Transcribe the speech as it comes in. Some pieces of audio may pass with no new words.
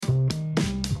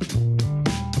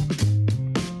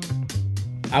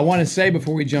I want to say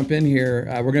before we jump in here,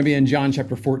 we're going to be in John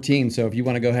chapter 14. So if you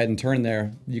want to go ahead and turn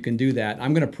there, you can do that.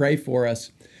 I'm going to pray for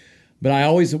us. But I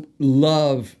always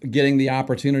love getting the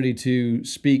opportunity to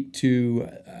speak to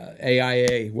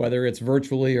AIA, whether it's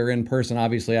virtually or in person.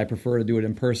 Obviously, I prefer to do it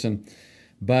in person.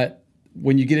 But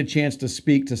when you get a chance to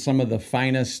speak to some of the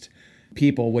finest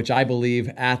people, which I believe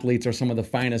athletes are some of the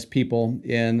finest people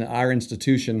in our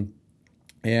institution,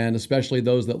 and especially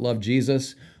those that love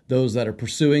Jesus, those that are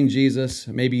pursuing Jesus.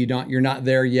 Maybe you're not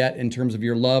there yet in terms of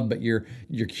your love, but you're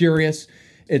curious.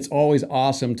 It's always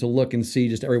awesome to look and see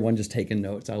just everyone just taking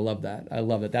notes. I love that. I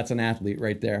love it. That's an athlete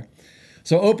right there.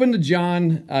 So open to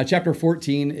John chapter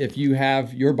 14 if you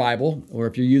have your Bible, or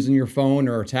if you're using your phone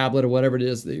or a tablet or whatever it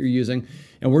is that you're using.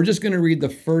 And we're just going to read the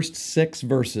first 6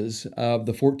 verses of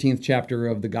the 14th chapter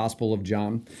of the Gospel of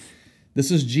John.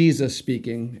 This is Jesus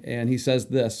speaking, and he says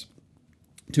this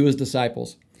to his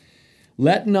disciples: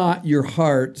 "Let not your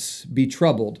hearts be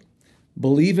troubled.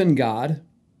 Believe in God.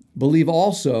 Believe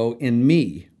also in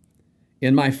me.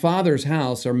 In my Father's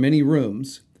house are many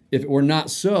rooms. If it were not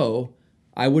so,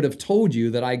 I would have told you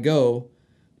that I go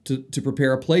to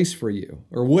prepare a place for you.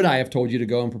 Or would I have told you to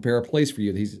go and prepare a place for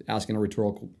you?" He's asking a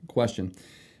rhetorical question.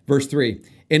 Verse 3,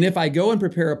 "And if I go and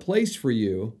prepare a place for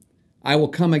you, I will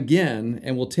come again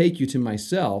and will take you to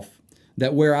myself,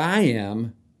 that where I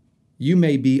am, you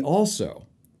may be also.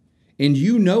 And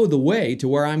you know the way to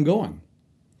where I'm going."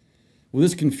 Well,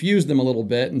 this confused them a little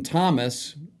bit, and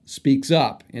Thomas speaks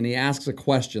up, and he asks a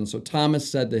question. So Thomas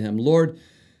said to him, "Lord,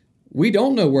 we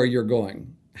don't know where you're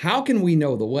going. How can we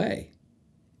know the way?"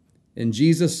 And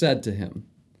Jesus said to him,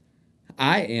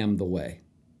 "I am the way,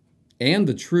 and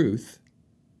the truth,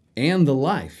 and the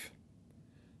life.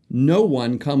 No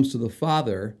one comes to the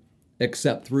Father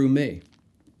except through me."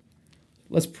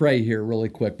 Let's pray here really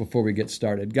quick before we get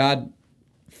started. God,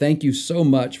 thank you so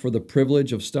much for the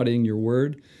privilege of studying your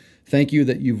word. Thank you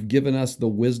that you've given us the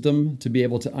wisdom to be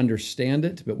able to understand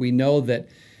it, but we know that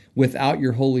without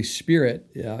your Holy Spirit,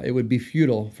 it would be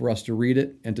futile for us to read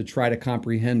it and to try to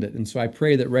comprehend it. And so I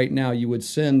pray that right now you would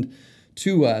send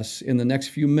to us in the next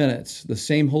few minutes the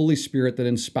same Holy Spirit that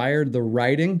inspired the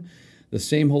writing, the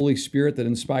same Holy Spirit that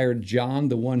inspired John,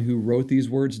 the one who wrote these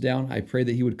words down. I pray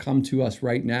that he would come to us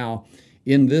right now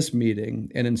in this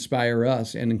meeting and inspire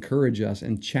us and encourage us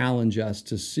and challenge us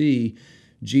to see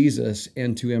Jesus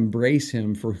and to embrace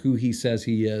him for who he says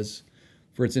he is.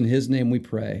 For it's in his name we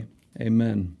pray.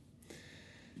 Amen.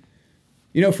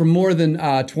 You know, for more than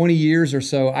 20 years or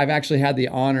so, I've actually had the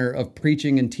honor of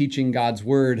preaching and teaching God's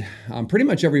word pretty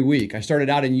much every week. I started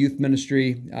out in youth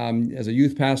ministry as a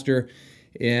youth pastor,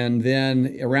 and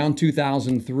then around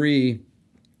 2003,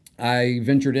 I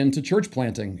ventured into church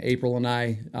planting. April and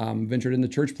I ventured into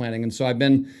church planting, and so I've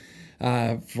been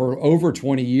for over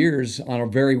 20 years on a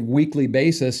very weekly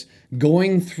basis,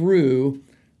 going through,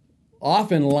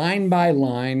 often line by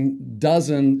line,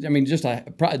 dozens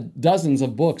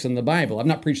of books in the Bible. I've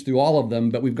not preached through all of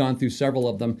them, but we've gone through several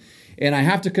of them. And I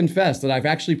have to confess that I've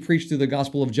actually preached through the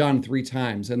Gospel of John 3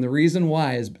 times. And the reason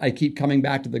why is I keep coming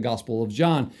back to the Gospel of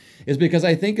John is because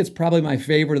I think it's probably my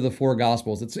favorite of the 4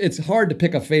 Gospels. It's hard to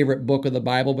pick a favorite book of the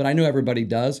Bible, but I know everybody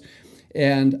does.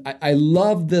 And I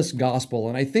love this gospel.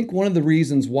 And I think one of the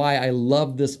reasons why I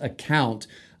love this account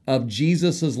of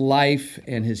Jesus's life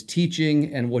and his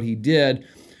teaching and what he did,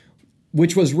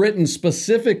 which was written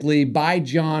specifically by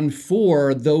John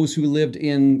for those who lived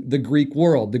in the Greek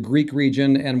world, the Greek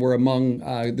region, and were among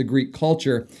the Greek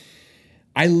culture.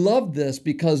 I love this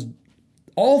because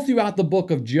all throughout the book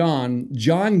of John,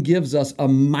 John gives us a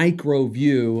micro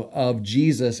view of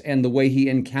Jesus and the way he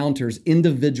encounters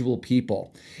individual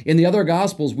people. In the other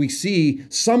Gospels, we see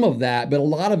some of that, but a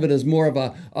lot of it is more of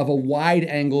a wide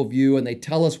angle view, and they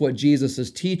tell us what Jesus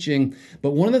is teaching.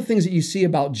 But one of the things that you see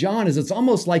about John is it's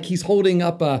almost like he's holding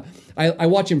up I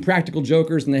watch Impractical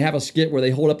Jokers, and they have a skit where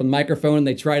they hold up a microphone and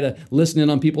they try to listen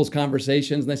in on people's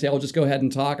conversations, and they say, "Oh, just go ahead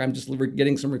and talk. I'm just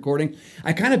getting some recording."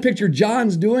 I kind of picture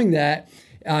John's doing that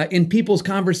in people's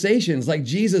conversations, like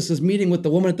Jesus is meeting with the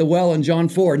woman at the well in John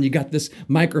 4, and you got this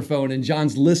microphone, and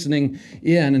John's listening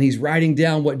in, and he's writing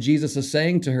down what Jesus is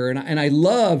saying to her. And I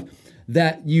love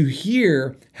that you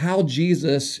hear how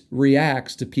Jesus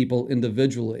reacts to people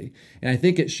individually. And I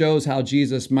think it shows how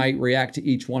Jesus might react to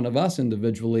each one of us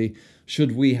individually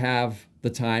should we have the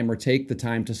time or take the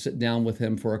time to sit down with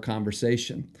him for a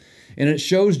conversation. And it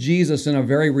shows Jesus in a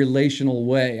very relational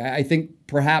way. I think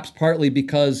perhaps partly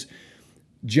because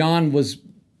John was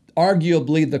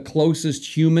arguably the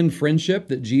closest human friendship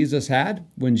that Jesus had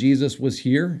when Jesus was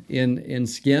here in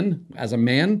skin as a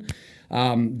man.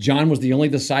 John was the only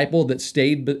disciple that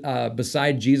stayed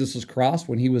beside Jesus' cross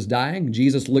when he was dying.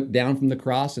 Jesus looked down from the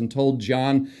cross and told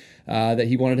John that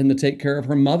he wanted him to take care of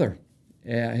her mother,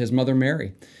 his mother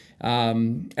Mary.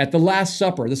 At the Last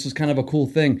Supper, this is kind of a cool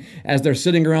thing. As they're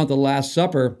sitting around the Last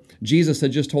Supper, Jesus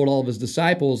had just told all of his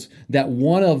disciples that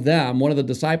one of the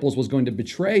disciples was going to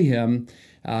betray him,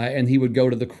 and he would go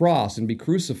to the cross and be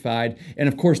crucified. And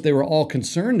of course, they were all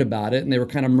concerned about it, and they were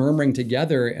kind of murmuring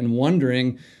together and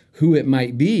wondering who it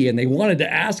might be. And they wanted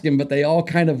to ask him, but they all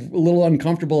kind of a little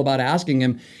uncomfortable about asking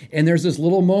him. And there's this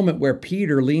little moment where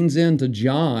Peter leans into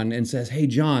John and says, "Hey,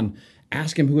 John,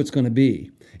 ask him who it's going to be."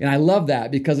 And I love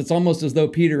that because it's almost as though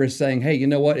Peter is saying, hey, you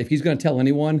know what? If he's going to tell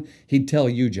anyone, he'd tell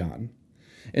you, John.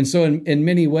 And so in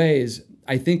many ways,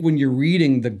 I think when you're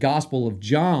reading the Gospel of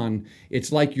John,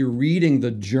 it's like you're reading the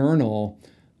journal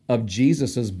of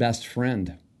Jesus's best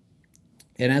friend.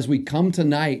 And as we come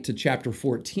tonight to chapter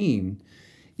 14,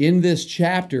 in this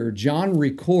chapter, John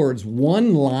records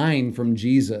one line from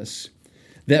Jesus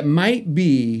that might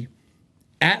be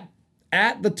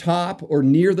at the top or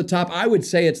near the top. I would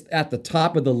say it's at the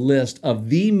top of the list of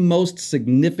the most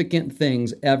significant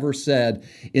things ever said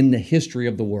in the history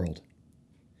of the world.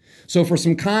 So for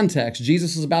some context,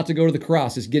 Jesus is about to go to the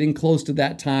cross. It's getting close to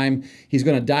that time. He's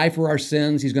going to die for our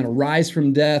sins. He's going to rise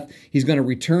from death. He's going to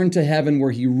return to heaven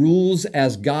where he rules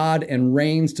as God and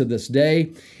reigns to this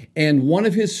day. And one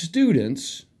of his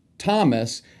students,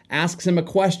 Thomas, asks him a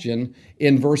question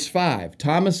in verse 5.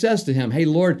 Thomas says to him, "Hey,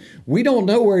 Lord, we don't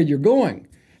know where you're going.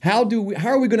 How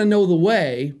are we going to know the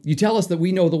way? You tell us that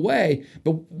we know the way,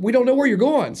 but we don't know where you're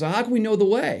going. So how can we know the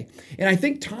way?" And I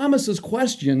think Thomas's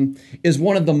question is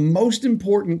one of the most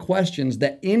important questions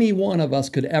that any one of us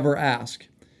could ever ask.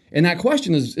 And that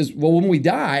question is, well, when we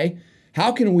die,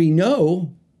 how can we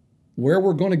know where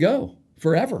we're going to go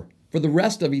forever, for the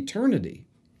rest of eternity?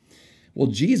 Well,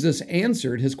 Jesus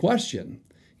answered his question.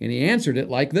 And he answered it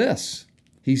like this.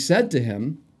 He said to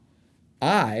him,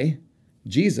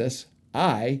 Jesus,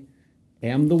 I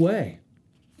am the way.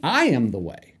 I am the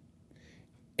way.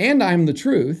 And I am the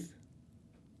truth.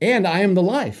 And I am the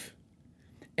life.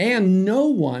 And no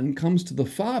one comes to the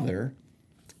Father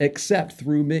except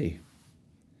through me.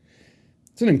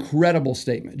 It's an incredible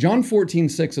statement. John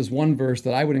 14:6 is one verse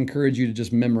that I would encourage you to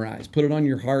just memorize. Put it on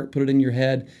your heart, put it in your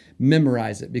head,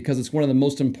 memorize it, because it's one of the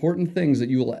most important things that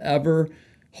you will ever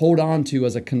hold on to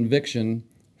as a conviction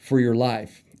for your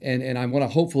life. And I want to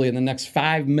hopefully in the next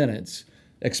 5 minutes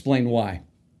explain why.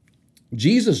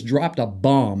 Jesus dropped a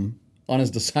bomb on his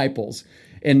disciples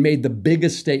and made the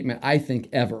biggest statement, I think,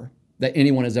 ever that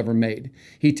anyone has ever made.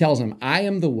 He tells them, I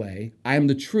am the way, I am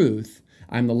the truth,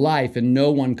 I am the life, and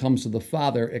no one comes to the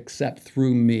Father except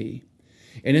through me.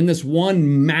 And in this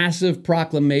one massive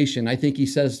proclamation, I think he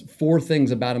says 4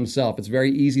 things about himself. It's very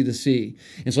easy to see.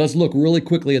 And so let's look really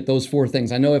quickly at those 4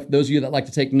 things. I know if those of you that like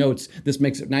to take notes, this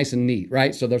makes it nice and neat,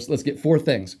 right? So let's get 4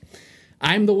 things.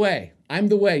 I'm the way. I'm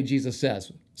the way, Jesus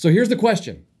says. So here's the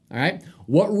question, all right?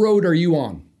 What road are you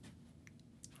on?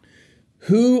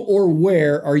 Who or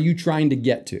where are you trying to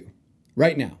get to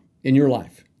right now in your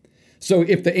life? So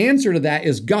if the answer to that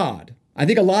is God, I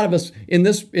think a lot of us in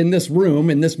this room,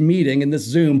 in this meeting, in this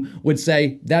Zoom would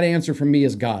say, that answer for me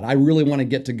is God. I really want to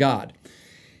get to God.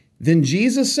 Then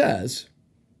Jesus says,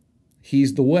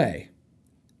 he's the way,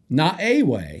 not a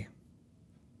way.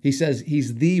 He says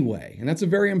he's the way. And that's a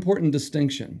very important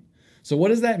distinction. So what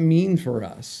does that mean for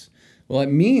us? Well,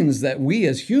 it means that we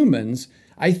as humans,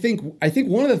 I think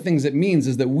one of the things it means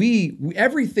is that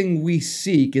everything we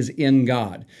seek is in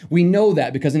God. We know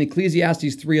that because in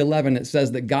Ecclesiastes 3:11, it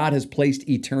says that God has placed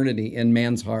eternity in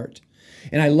man's heart.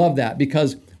 And I love that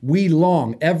because we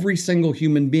long, every single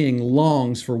human being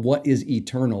longs for what is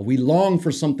eternal. We long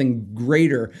for something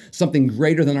greater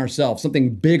than ourselves,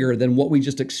 something bigger than what we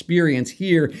just experience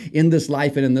here in this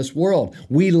life and in this world.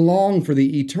 We long for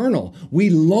the eternal. We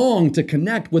long to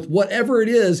connect with whatever it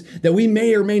is that we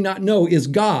may or may not know is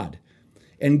God.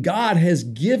 And God has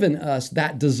given us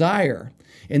that desire.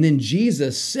 And then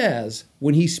Jesus says,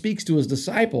 when he speaks to his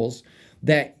disciples,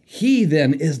 that he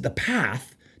then is the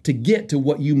path to get to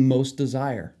what you most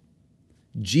desire.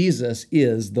 Jesus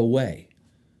is the way.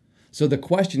 So the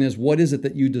question is, what is it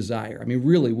that you desire? I mean,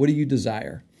 really, what do you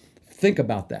desire? Think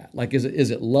about that. Like, is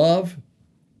it love?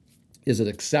 Is it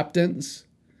acceptance?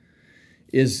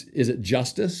 Is it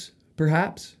justice,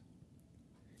 perhaps?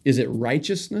 Is it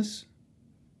righteousness?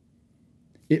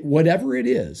 Whatever it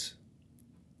is,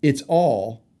 it's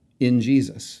all in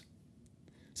Jesus.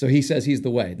 So he says he's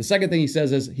the way. The second thing he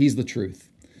says is he's the truth.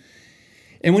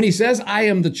 And when he says, I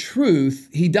am the truth,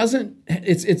 he doesn't,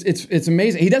 it's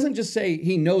amazing. He doesn't just say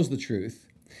he knows the truth.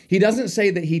 He doesn't say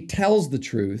that he tells the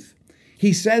truth.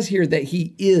 He says here that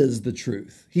he is the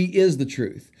truth. He is the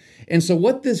truth. And so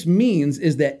what this means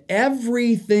is that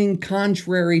everything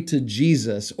contrary to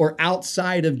Jesus or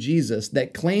outside of Jesus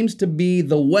that claims to be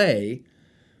the way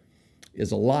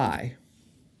is a lie.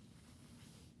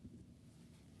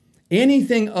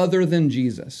 Anything other than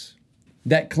Jesus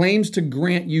that claims to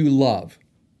grant you love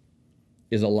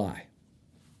is a lie.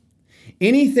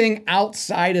 Anything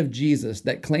outside of Jesus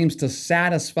that claims to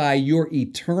satisfy your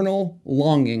eternal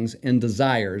longings and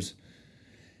desires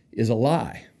is a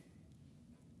lie.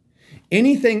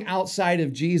 Anything outside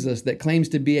of Jesus that claims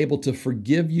to be able to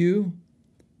forgive you,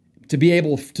 to be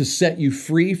able to set you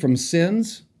free from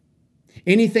sins,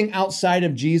 anything outside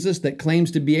of Jesus that claims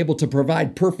to be able to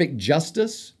provide perfect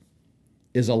justice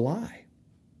is a lie.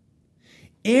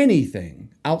 Anything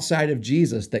outside of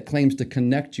Jesus that claims to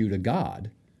connect you to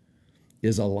God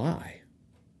is a lie.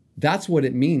 That's what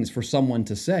it means for someone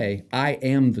to say, I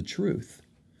am the truth.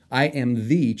 I am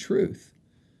the truth.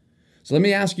 So let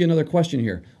me ask you another question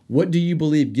here. What do you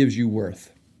believe gives you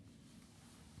worth?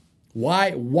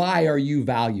 Why are you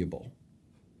valuable?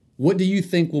 What do you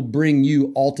think will bring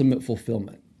you ultimate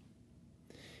fulfillment?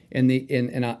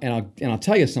 And I'll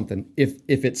tell you something. If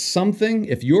it's something,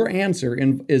 if your answer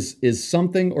is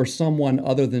something or someone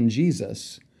other than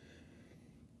Jesus,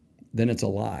 then it's a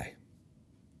lie.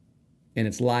 And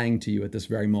it's lying to you at this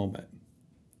very moment.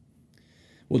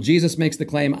 Well, Jesus makes the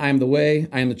claim, I am the way,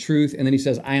 I am the truth, and then he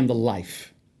says, I am the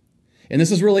life. And this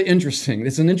is really interesting.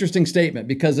 It's an interesting statement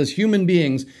because as human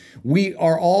beings, we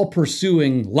are all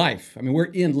pursuing life. I mean, we're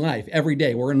in life every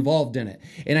day. We're involved in it.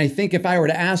 And I think if I were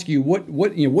to ask you,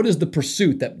 what is the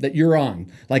pursuit that you're on?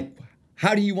 Like,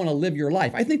 how do you want to live your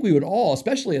life? I think we would all,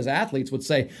 especially as athletes, would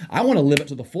say, I want to live it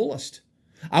to the fullest.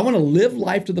 I want to live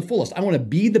life to the fullest. I want to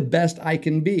be the best I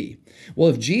can be. Well,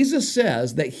 if Jesus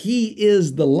says that he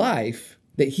is the life,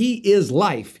 that he is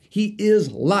life,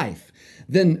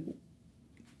 then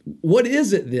what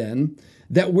is it then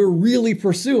that we're really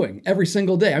pursuing every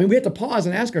single day? I mean, we have to pause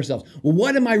and ask ourselves, well,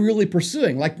 what am I really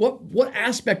pursuing? Like what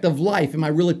aspect of life am I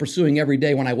really pursuing every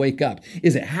day when I wake up?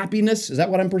 Is it happiness? Is that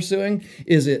what I'm pursuing?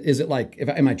 Is it like,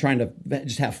 am I trying to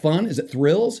just have fun? Is it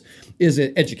thrills? Is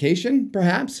it education,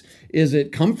 perhaps? Is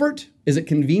it comfort? Is it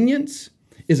convenience?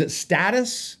 Is it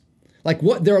status? Like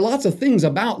what? There are lots of things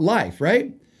about life,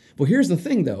 right? Well, here's the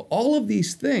thing though. All of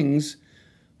these things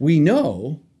we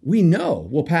know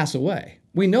will pass away.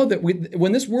 We know that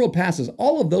when this world passes,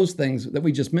 all of those things that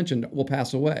we just mentioned will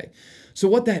pass away. So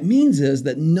what that means is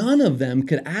that none of them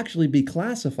could actually be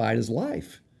classified as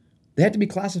life. They have to be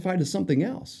classified as something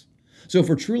else. So if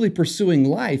we're truly pursuing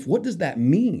life, what does that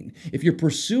mean? If you're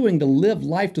pursuing to live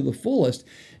life to the fullest,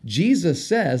 Jesus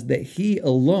says that he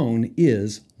alone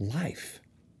is life.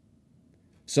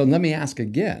 So let me ask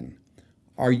again,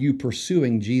 are you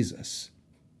pursuing Jesus?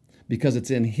 Because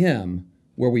it's in him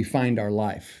where we find our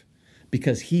life,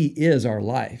 because he is our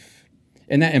life.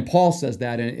 And Paul says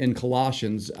that in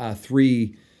Colossians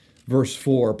 3, verse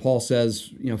 4. Paul says,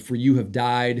 for you have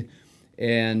died,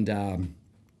 and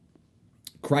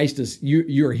Christ is,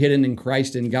 you are hidden in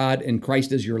Christ, in God, and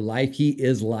Christ is your life. He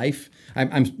is life.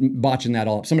 I'm botching that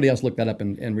all up. Somebody else look that up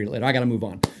and read it later. I got to move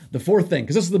on. The fourth thing,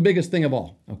 because this is the biggest thing of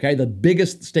all, okay? The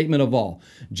biggest statement of all.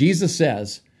 Jesus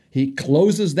says, he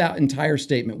closes that entire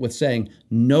statement with saying,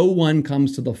 no one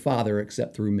comes to the Father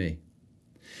except through me.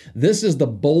 This is the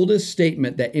boldest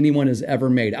statement that anyone has ever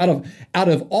made. Out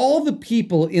of all the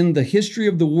people in the history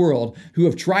of the world who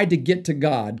have tried to get to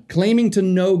God, claiming to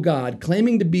know God,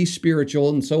 claiming to be spiritual,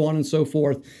 and so on and so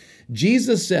forth,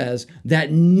 Jesus says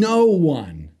that no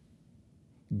one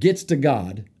gets to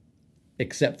God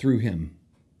except through him.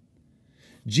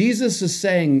 Jesus is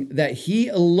saying that he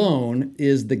alone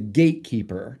is the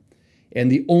gatekeeper, and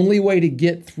the only way to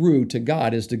get through to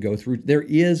God is to go through. There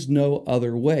is no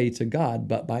other way to God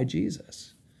but by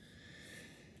Jesus.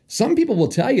 Some people will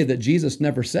tell you that Jesus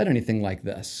never said anything like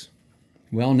this.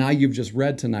 Well, now you've just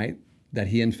read tonight that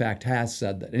he in fact has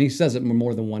said that, and he says it in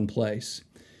more than one place.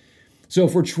 So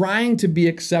if we're trying to be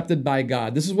accepted by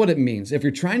God, this is what it means. If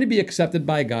you're trying to be accepted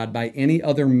by God by any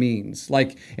other means,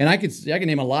 and I can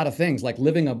name a lot of things, like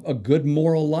living a good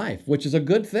moral life, which is a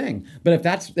good thing. But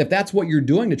if that's what you're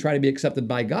doing to try to be accepted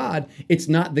by God, it's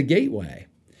not the gateway.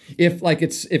 If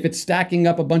it's stacking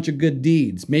up a bunch of good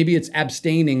deeds, maybe it's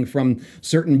abstaining from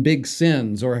certain big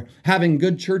sins, or having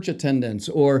good church attendance,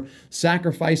 or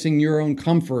sacrificing your own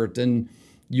comfort and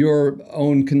your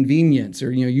own convenience, or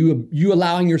you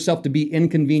allowing yourself to be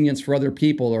inconvenienced for other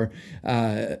people, or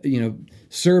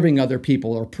serving other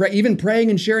people, or even praying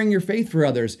and sharing your faith for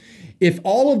others. If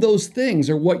all of those things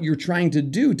are what you're trying to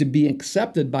do to be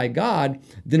accepted by God,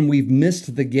 then we've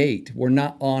missed the gate. We're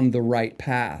not on the right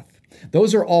path.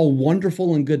 Those are all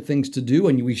wonderful and good things to do,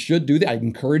 and we should do that. I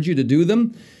encourage you to do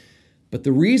them. But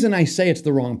the reason I say it's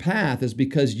the wrong path is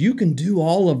because you can do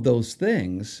all of those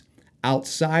things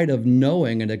outside of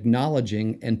knowing and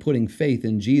acknowledging and putting faith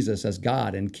in Jesus as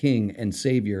God and King and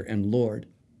Savior and Lord.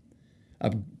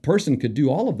 A person could do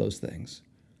all of those things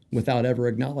without ever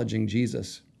acknowledging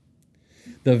Jesus.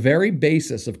 The very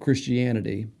basis of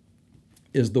Christianity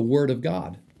is the Word of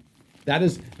God.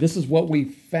 This is what we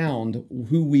found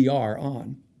who we are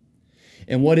on.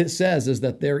 And what it says is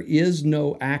that there is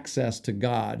no access to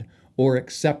God or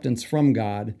acceptance from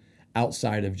God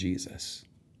outside of Jesus.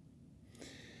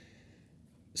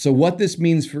 So what this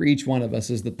means for each one of us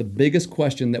is that the biggest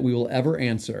question that we will ever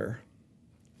answer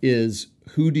is,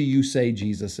 who do you say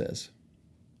Jesus is?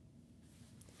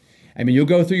 I mean, you'll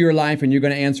go through your life and you're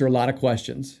going to answer a lot of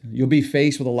questions. You'll be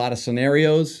faced with a lot of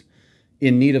scenarios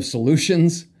in need of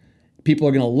solutions. People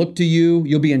are going to look to you.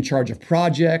 You'll be in charge of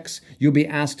projects. You'll be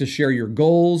asked to share your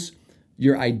goals,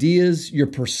 your ideas, your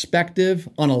perspective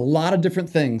on a lot of different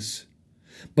things.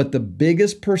 But the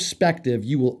biggest perspective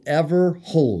you will ever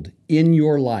hold in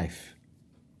your life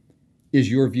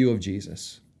is your view of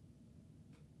Jesus.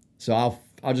 So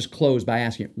I'll just close by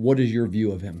asking, what is your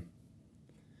view of him?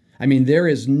 I mean, there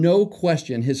is no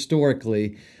question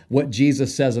historically what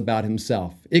Jesus says about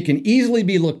himself. It can easily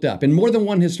be looked up in more than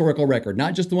one historical record,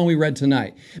 not just the one we read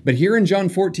tonight. But here in John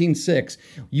 14:6,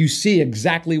 you see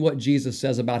exactly what Jesus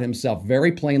says about himself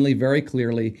very plainly, very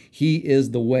clearly. He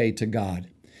is the way to God.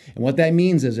 And what that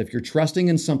means is if you're trusting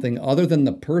in something other than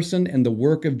the person and the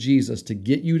work of Jesus to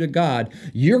get you to God,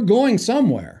 you're going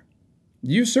somewhere.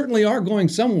 You certainly are going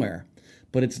somewhere,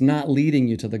 but it's not leading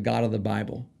you to the God of the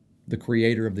Bible, the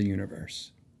creator of the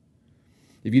universe.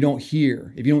 If you don't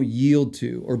hear, if you don't yield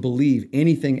to or believe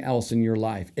anything else in your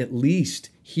life, at least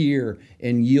hear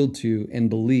and yield to and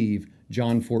believe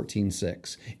John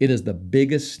 14:6. It is the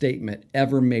biggest statement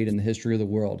ever made in the history of the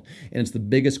world, and it's the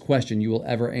biggest question you will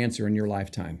ever answer in your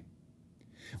lifetime.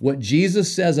 What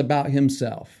Jesus says about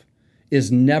himself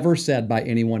is never said by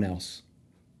anyone else.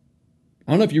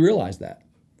 I don't know if you realize that.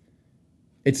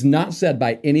 It's not said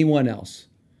by anyone else.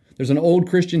 There's an old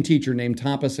Christian teacher named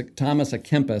Thomas à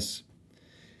Kempis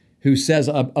who says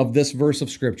of this verse of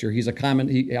Scripture,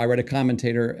 I read a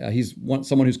commentator, he's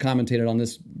someone who's commentated on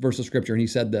this verse of Scripture, and he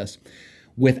said this: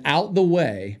 without the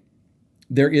way,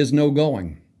 there is no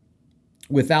going.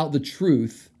 Without the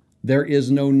truth, there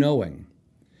is no knowing.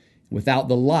 Without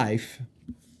the life,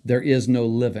 there is no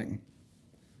living.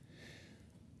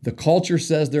 The culture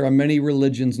says there are many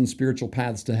religions and spiritual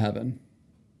paths to heaven.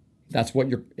 That's what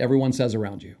everyone says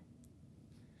around you.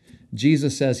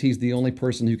 Jesus says he's the only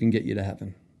person who can get you to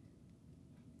heaven.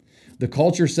 The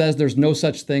culture says there's no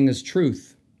such thing as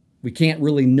truth. We can't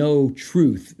really know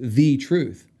truth, the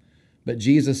truth. But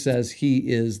Jesus says he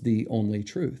is the only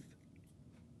truth.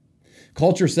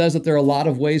 Culture says that there are a lot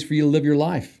of ways for you to live your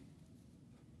life.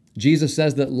 Jesus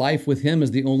says that life with him is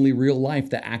the only real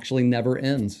life that actually never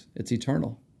ends. It's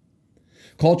eternal.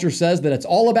 Culture says that it's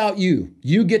all about you.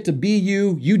 You get to be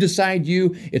you. You decide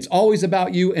you. It's always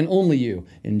about you and only you.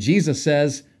 And Jesus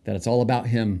says that it's all about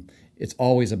him. It's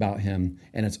always about him,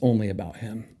 and it's only about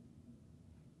him.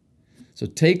 So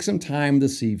take some time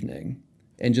this evening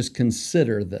and just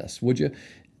consider this. Would you?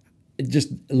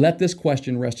 Just let this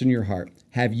question rest in your heart.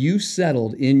 Have you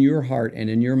settled in your heart and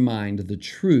in your mind the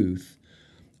truth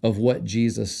of what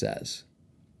Jesus says?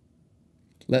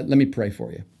 Let me pray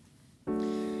for you.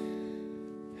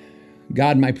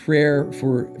 God, my prayer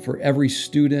for every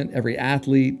student, every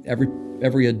athlete,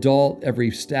 every adult,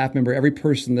 every staff member, every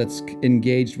person that's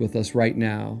engaged with us right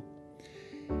now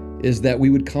is that we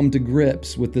would come to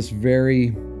grips with this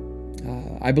very,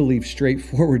 I believe,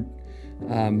 straightforward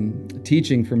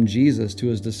teaching from Jesus to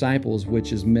his disciples,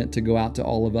 which is meant to go out to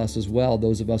all of us as well,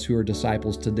 those of us who are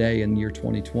disciples today in year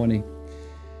 2020.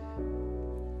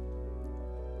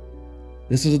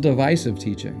 This is a divisive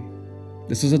teaching.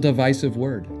 This is a divisive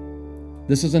word.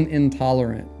 This is an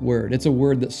intolerant word. It's a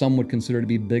word that some would consider to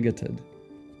be bigoted.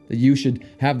 That you should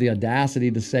have the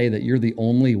audacity to say that you're the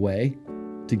only way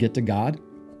to get to God.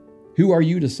 Who are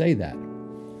you to say that?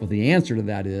 Well, the answer to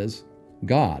that is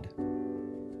God.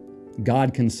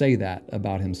 God can say that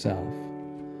about himself.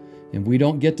 And we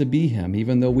don't get to be him,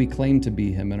 even though we claim to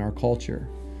be him in our culture.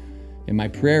 And my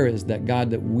prayer is that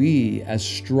God, that we as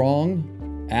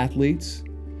strong athletes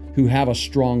who have a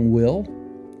strong will,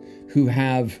 who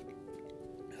have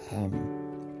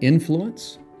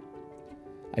influence,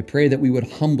 I pray that we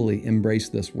would humbly embrace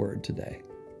this word today,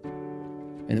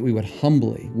 and that we would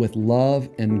humbly, with love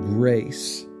and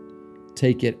grace,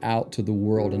 take it out to the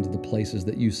world and to the places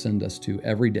that you send us to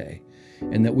every day.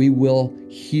 and that we will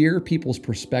hear people's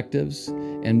perspectives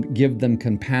and give them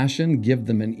compassion, give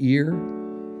them an ear,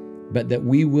 but that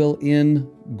we will, in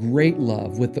great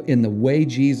love, in the way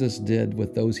Jesus did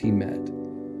with those he met,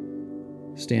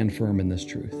 stand firm in this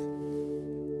truth.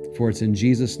 For it's in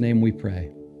Jesus' name we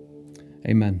pray.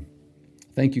 Amen.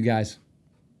 Thank you, guys.